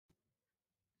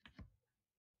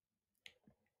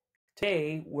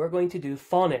Today, we're going to do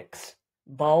phonics,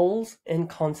 vowels and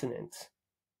consonants.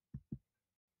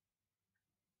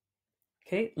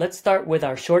 Okay, let's start with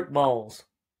our short vowels.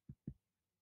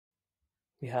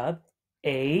 We have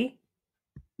A,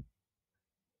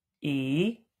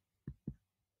 E,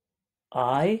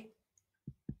 I,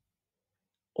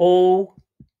 O,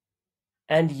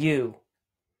 and U.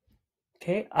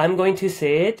 Okay, I'm going to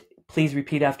say it. Please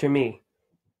repeat after me.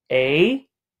 A,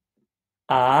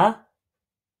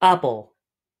 apple.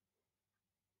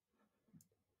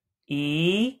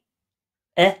 E,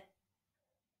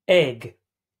 egg.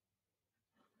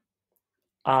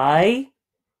 I,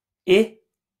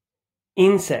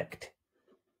 insect.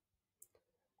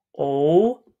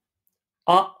 O,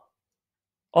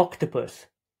 octopus.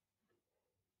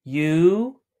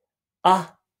 U,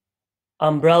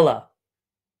 umbrella.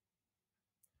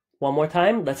 One more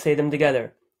time, let's say them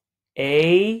together.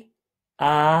 A,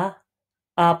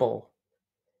 apple.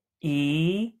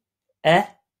 E,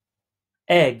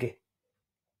 egg.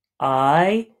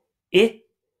 I,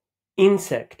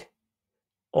 insect.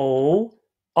 O,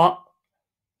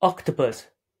 octopus.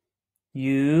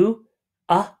 U,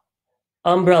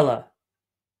 umbrella.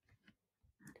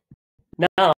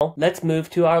 Now, let's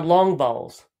move to our long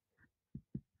vowels.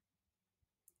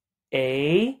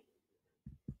 A,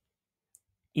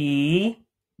 E,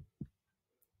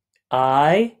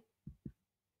 I,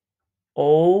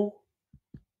 O,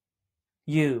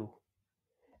 U.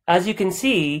 As you can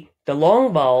see, the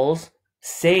long vowels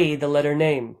say the letter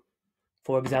name.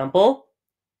 For example,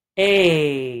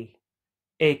 A,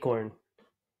 acorn.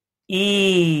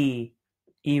 E,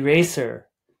 eraser.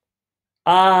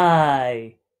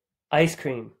 I, ice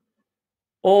cream.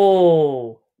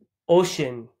 O,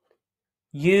 ocean.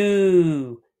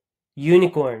 U,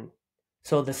 unicorn.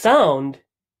 So the sound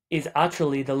is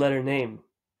actually the letter name.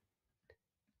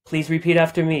 Please repeat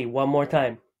after me one more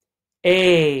time.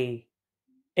 A,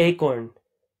 acorn.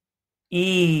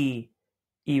 E,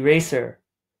 eraser.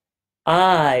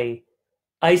 I,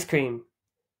 ice cream.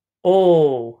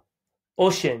 O,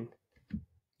 ocean.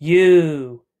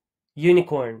 U,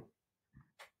 unicorn.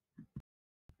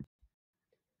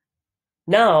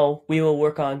 Now we will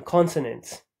work on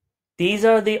consonants. These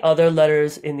are the other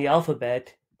letters in the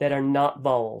alphabet that are not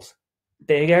vowels.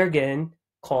 They are again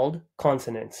called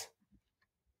consonants.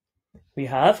 We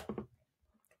have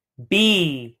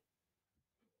B,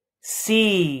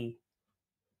 C,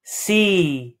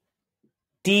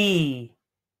 D,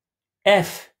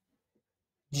 F,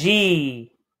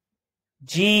 G,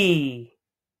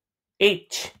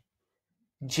 H,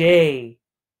 J,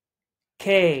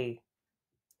 K,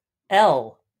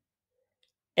 L,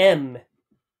 M,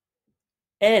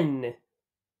 N,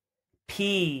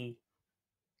 P,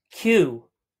 Q,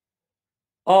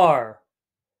 R,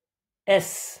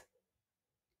 S,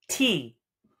 T,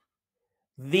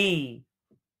 V,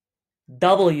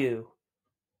 W,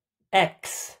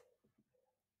 X,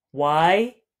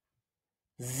 Y,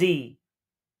 Z.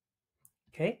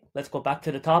 Okay, let's go back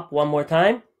to the top one more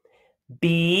time.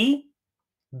 B,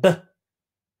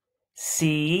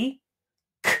 C,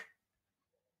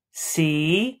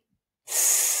 C,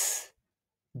 S,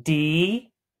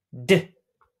 D,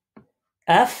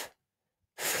 F,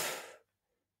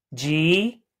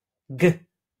 G, J,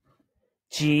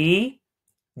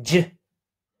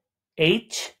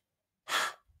 H,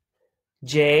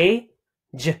 J,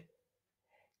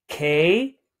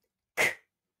 K,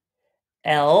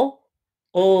 L,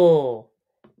 O,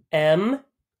 M,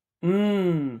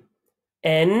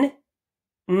 N,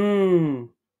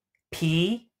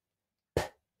 P,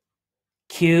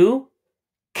 Q,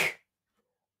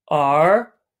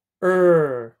 R,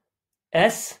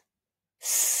 S,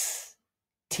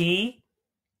 T,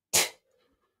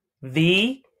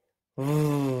 V,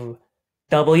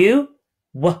 W,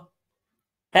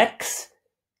 X,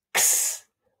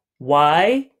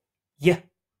 Y,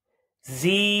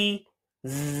 Z.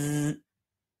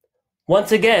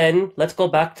 Once again, let's go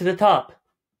back to the top.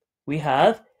 We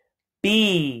have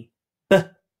B,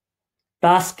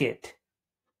 basket.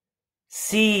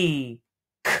 C,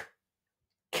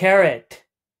 carrot.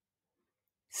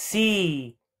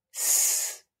 C,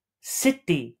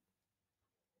 city.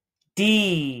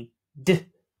 D,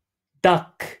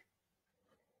 duck.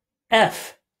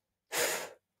 F,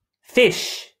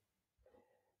 fish.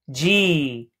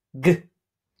 G,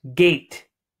 gate.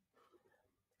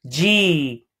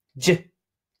 G,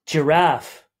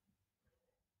 giraffe.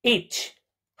 H,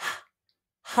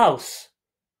 house.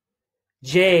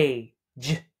 J,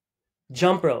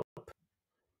 jump rope.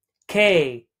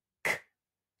 K,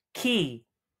 key.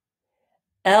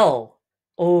 L,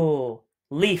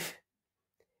 leaf.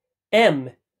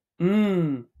 M,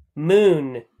 moon.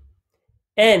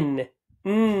 N,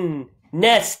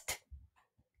 nest.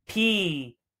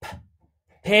 P,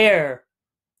 pear.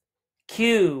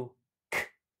 Q,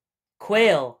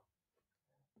 quail.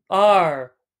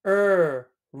 R,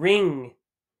 ring.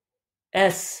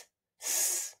 S,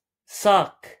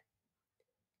 sock.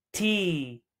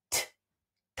 T,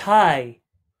 tie.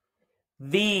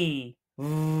 V,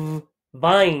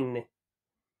 vine.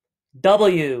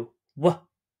 W,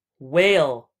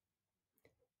 whale.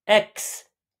 X,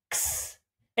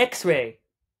 x-ray.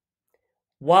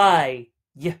 Y,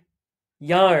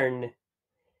 yarn.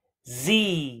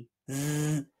 Z,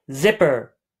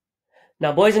 zipper.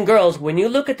 Now, boys and girls, when you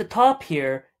look at the top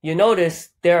here, you notice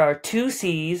there are two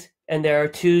C's and there are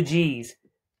two G's.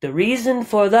 The reason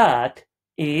for that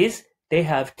is they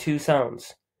have two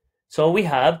sounds. So we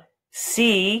have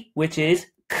C, which is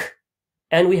k,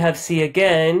 and we have C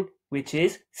again, which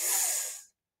is s.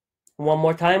 One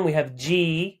more time, we have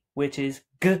G, which is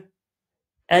g,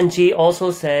 and G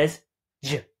also says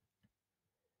j.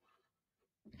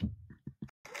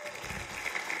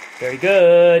 Very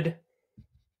good.